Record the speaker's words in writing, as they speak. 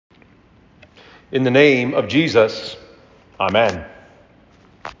In the name of Jesus, amen.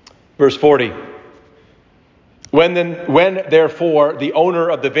 Verse 40. When therefore the owner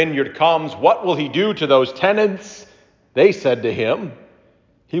of the vineyard comes, what will he do to those tenants? They said to him,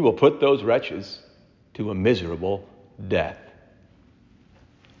 he will put those wretches to a miserable death.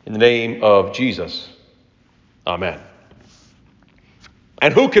 In the name of Jesus, amen.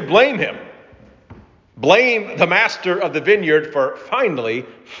 And who could blame him? Blame the master of the vineyard for finally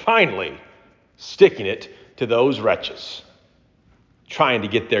sticking it to those wretches, trying to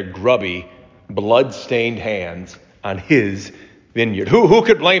get their grubby, blood-stained hands on his vineyard. Who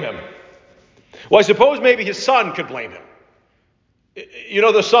could blame him? Well, I suppose maybe his son could blame him. You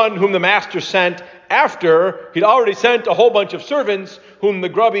know, the son whom the master sent after he'd already sent a whole bunch of servants whom the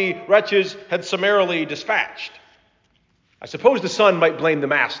grubby wretches had summarily dispatched. I suppose the son might blame the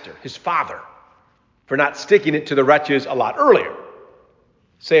master, his father, for not sticking it to the wretches a lot earlier.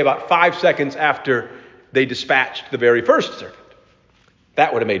 Say about 5 seconds after they dispatched the very first servant.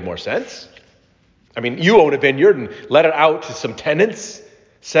 That would have made more sense. I mean, you own a vineyard and let it out to some tenants.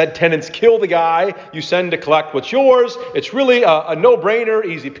 Said tenants kill the guy you send to collect what's yours. It's really a no-brainer,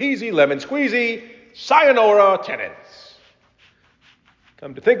 easy peasy, lemon squeezy, sayonara tenants.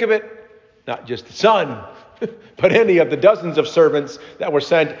 Come to think of it, not just the son, but any of the dozens of servants that were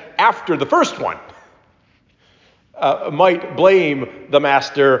sent after the first one might blame the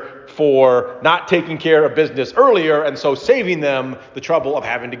master for not taking care of business earlier and so saving them the trouble of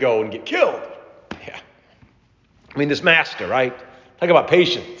having to go and get killed. Yeah. I mean, this master, right? Talk about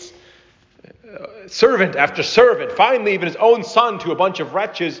patience. Servant after servant, finally even his own son to a bunch of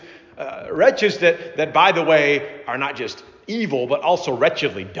wretches that, by the way, are not just evil, but also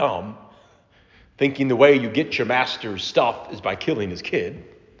wretchedly dumb, thinking the way you get your master's stuff is by killing his kid.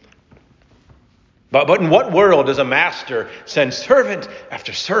 But in what world does a master send servant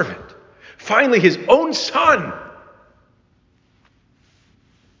after servant? Finally, his own son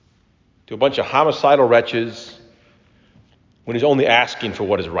to a bunch of homicidal wretches when he's only asking for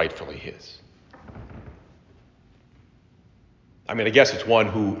what is rightfully his. I mean, I guess it's one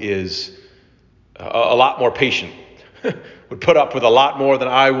who is a lot more patient, would put up with a lot more than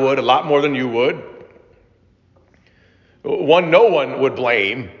I would, a lot more than you would. One no one would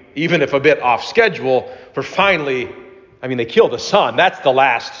blame, even if a bit off schedule, for finally, they killed a son. That's the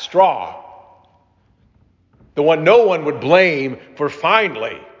last straw. The one no one would blame for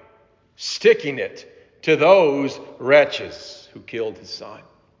finally sticking it to those wretches who killed his son.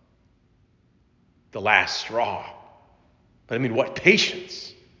 The last straw. But what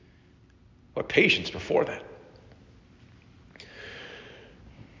patience. What patience before that.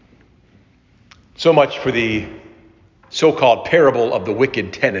 So much for the so-called parable of the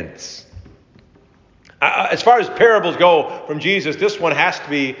wicked tenants. As far as parables go from Jesus, this one has to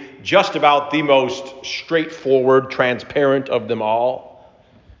be just about the most straightforward, transparent of them all.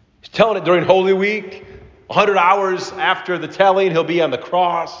 He's telling it during Holy Week. 100 hours after the telling, he'll be on the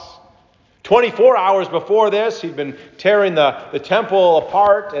cross. 24 hours before this, he'd been tearing the temple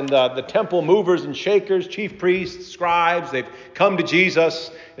apart, and the temple movers and shakers, chief priests, scribes, they've come to Jesus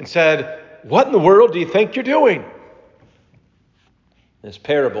and said, "What in the world do you think you're doing?" This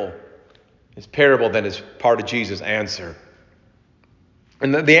parable then is part of Jesus' answer.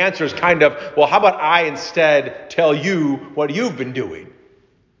 And the answer is kind of, well, how about I instead tell you what you've been doing?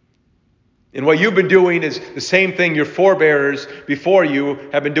 And what you've been doing is the same thing your forebears before you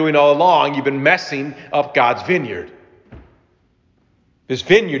have been doing all along. You've been messing up God's vineyard. This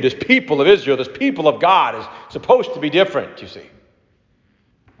vineyard, this people of Israel, this people of God is supposed to be different, you see.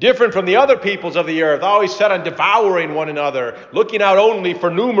 Different from the other peoples of the earth, always set on devouring one another, looking out only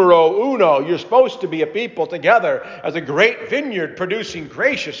for numero uno. You're supposed to be a people together as a great vineyard producing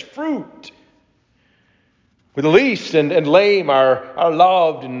gracious fruit. Where the least and lame are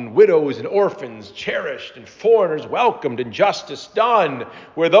loved, and widows and orphans cherished, and foreigners welcomed, and justice done.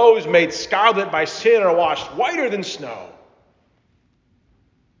 Where those made scarlet by sin are washed whiter than snow.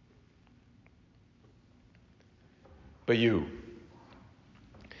 But you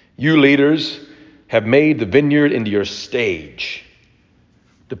leaders have made the vineyard into your stage.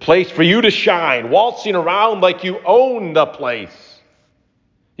 The place for you to shine, waltzing around like you own the place.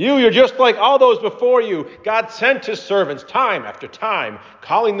 You're just like all those before you. God sent his servants time after time,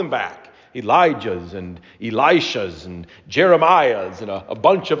 calling them back. Elijahs and Elishas and Jeremiahs and a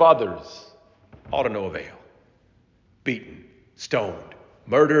bunch of others. All to no avail. Beaten, stoned,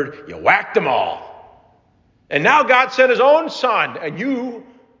 murdered, you whacked them all. And now God sent his own son, and you're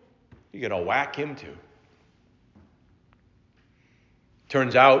going to whack him too.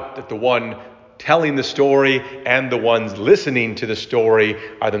 Turns out that the one telling the story and the ones listening to the story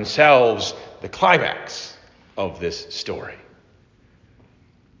are themselves the climax of this story.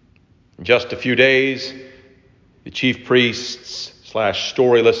 In just a few days, the chief priests /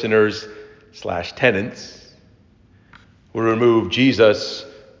 story listeners / tenants will remove Jesus,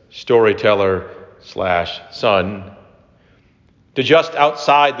 storyteller / son, to just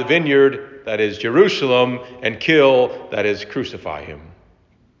outside the vineyard, that is Jerusalem, and kill, that is crucify him.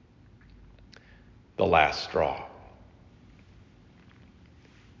 The last straw.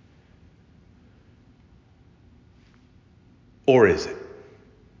 Or is it?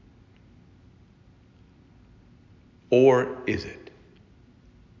 Or is it?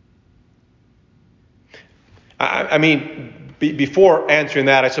 I mean, before answering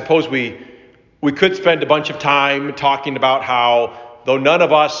that, I suppose we could spend a bunch of time talking about how, though none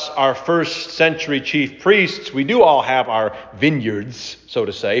of us are first century chief priests, we do all have our vineyards, so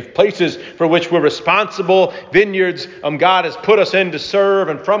to say, places for which we're responsible, vineyards God has put us in to serve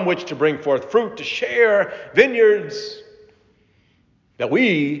and from which to bring forth fruit, to share, vineyards that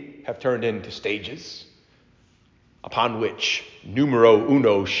we have turned into stages upon which numero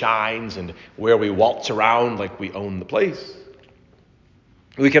uno shines and where we waltz around like we own the place.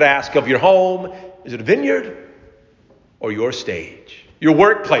 We could ask of your home, is it a vineyard or your stage? Your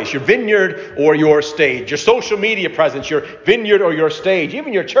workplace, your vineyard or your stage? Your social media presence, your vineyard or your stage?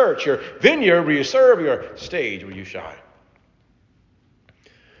 Even your church, your vineyard where you serve, your stage where you shine.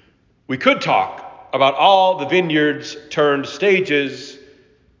 We could talk about all the vineyards turned stages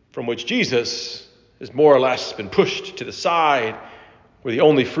from which Jesus has more or less been pushed to the side, where the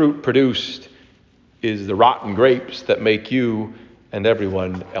only fruit produced is the rotten grapes that make you and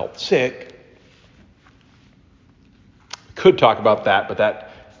everyone else sick. Could talk about that, but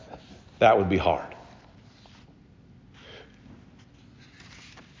that would be hard.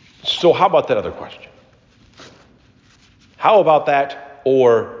 So how about that other question? How about that,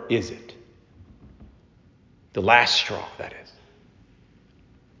 or is it? The last straw, that is.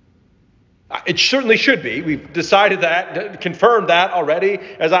 It certainly should be. We've decided that, confirmed that already.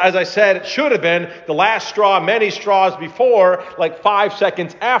 As I said, it should have been the last straw, many straws before, like 5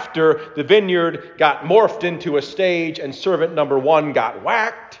 seconds after the vineyard got morphed into a stage and servant number 1 got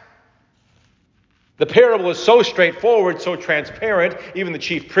whacked. The parable is so straightforward, so transparent, even the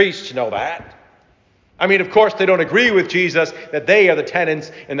chief priests know that. I mean, of course, they don't agree with Jesus that they are the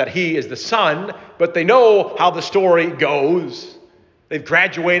tenants and that he is the son, but they know how the story goes. They've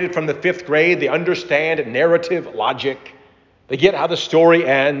graduated from the 5th grade. They understand narrative logic. They get how the story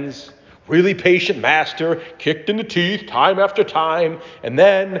ends. Really patient master, kicked in the teeth time after time. And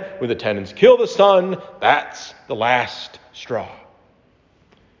then, when the tenants kill the son, that's the last straw.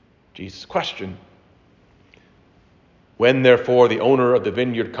 Jesus' question. When, therefore, the owner of the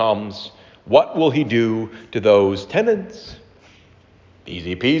vineyard comes, what will he do to those tenants?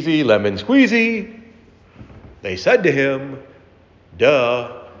 Easy peasy, lemon squeezy. They said to him,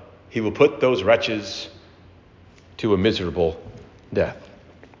 duh, he will put those wretches to a miserable death.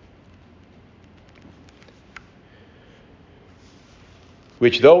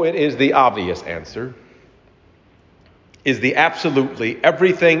 Which, though it is the obvious answer, is the absolutely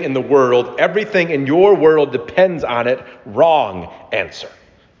everything in the world, everything in your world depends on it, wrong answer.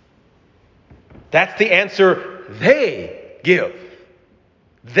 That's the answer they give.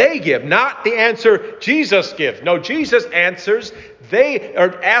 They give, not the answer Jesus gives. No, Jesus answers,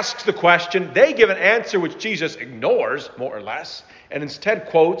 asks the question, they give an answer which Jesus ignores, more or less, and instead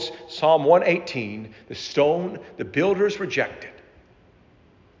quotes Psalm 118, the stone the builders rejected.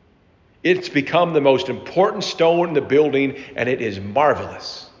 It's become the most important stone in the building, and it is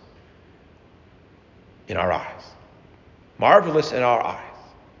marvelous in our eyes. Marvelous in our eyes.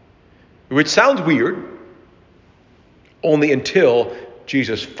 Which sounds weird, only until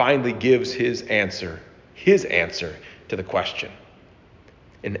Jesus finally gives his answer to the question.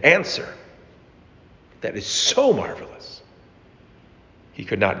 An answer that is so marvelous, he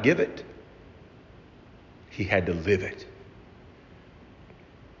could not give it. He had to live it.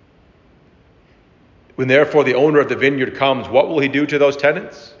 When therefore the owner of the vineyard comes, what will he do to those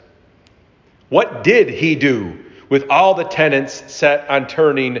tenants? What did he do with all the tenants set on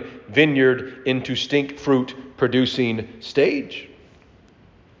turning vineyard into stink fruit producing stage?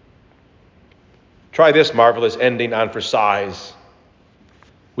 Try this marvelous ending on for size,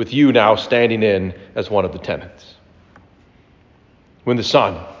 with you now standing in as one of the tenants. When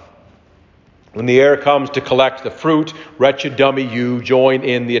the heir comes to collect the fruit, wretched dummy you join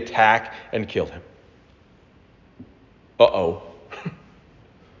in the attack and kill him. Uh-oh.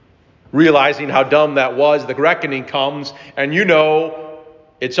 Realizing how dumb that was, the reckoning comes, and you know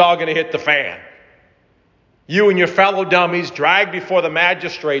it's all going to hit the fan. You and your fellow dummies dragged before the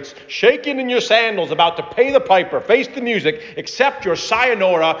magistrates, shaking in your sandals, about to pay the piper, face the music, accept your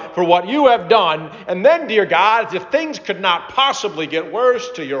sayonara for what you have done. And then, dear God, as if things could not possibly get worse,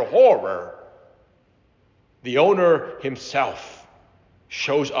 to your horror, the owner himself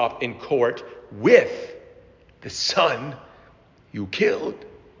shows up in court with the son you killed.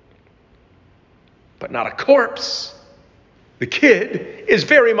 But not a corpse. The kid is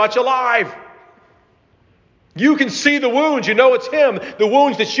very much alive. You can see the wounds. You know it's him. The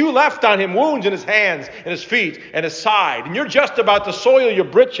wounds that you left on him. Wounds in his hands and his feet and his side. And you're just about to soil your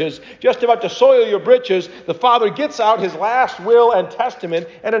britches. The father gets out his last will and testament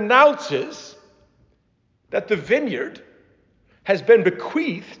and announces that the vineyard has been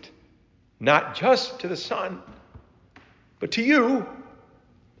bequeathed not just to the son, but to you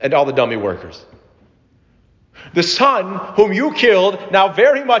and all the dummy workers. The son whom you killed, now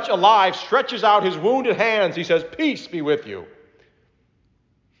very much alive, stretches out his wounded hands. He says, "Peace be with you,"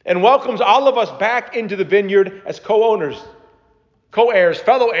 and welcomes all of us back into the vineyard as co-owners, co-heirs,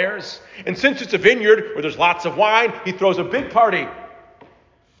 fellow heirs. And since it's a vineyard where there's lots of wine, he throws a big party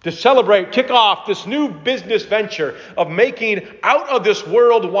to celebrate, kick off this new business venture of making out of this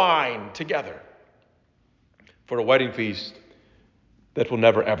world wine together for a wedding feast that will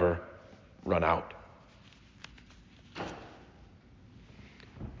never, ever run out.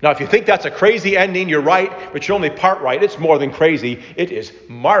 Now, if you think that's a crazy ending, you're right, but you're only part right. It's more than crazy. It is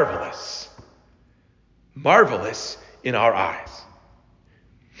marvelous. Marvelous in our eyes.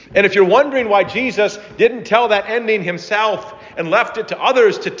 And if you're wondering why Jesus didn't tell that ending himself and left it to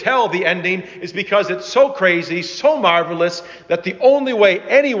others to tell the ending, is because it's so crazy, so marvelous, that the only way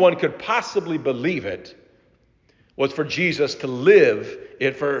anyone could possibly believe it was for Jesus to live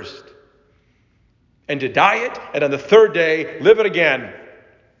it first. And to die it, and on the third day, live it again.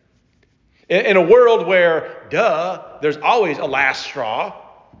 In a world where, there's always a last straw,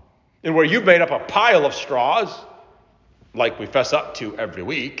 and where you've made up a pile of straws, like we fess up to every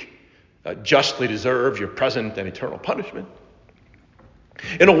week, justly deserve your present and eternal punishment.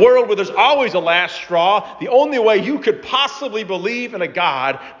 In a world where there's always a last straw, the only way you could possibly believe in a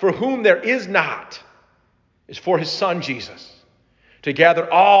God for whom there is not is for his son Jesus to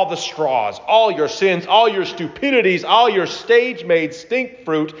gather all the straws, all your sins, all your stupidities, all your stage-made stink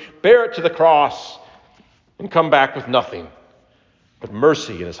fruit, bear it to the cross, and come back with nothing but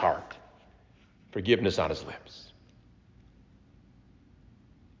mercy in his heart, forgiveness on his lips.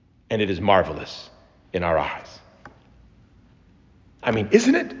 And it is marvelous in our eyes. I mean,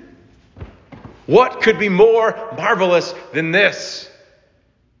 isn't it? What could be more marvelous than this?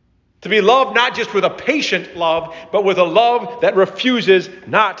 To be loved not just with a patient love, but with a love that refuses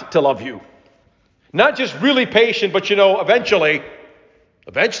not to love you. Not just really patient, but eventually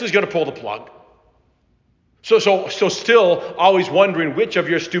he's going to pull the plug. So still always wondering which of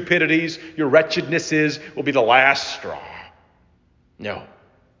your stupidities, your wretchednesses will be the last straw. No.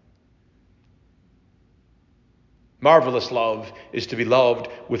 Marvelous love is to be loved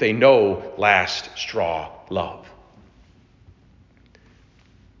with a no last straw love.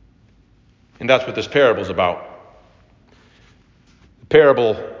 And that's what this parable is about. The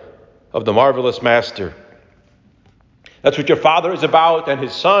parable of the marvelous master. That's what your Father is about, and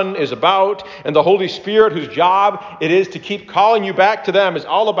his Son is about, and the Holy Spirit, whose job it is to keep calling you back to them, is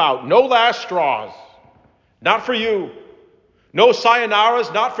all about. No last straws. Not for you. No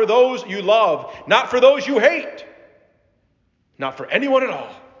sayonaras, not for those you love. Not for those you hate. Not for anyone at all.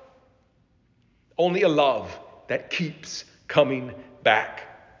 Only a love that keeps coming back.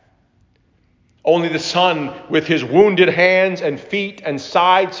 Only the Son with his wounded hands and feet and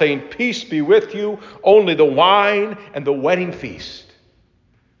side saying, "Peace be with you." Only the wine and the wedding feast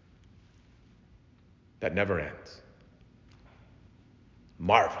that never ends.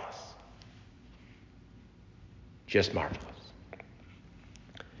 Marvelous. Just marvelous.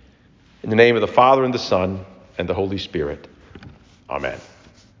 In the name of the Father and the Son and the Holy Spirit. Amen.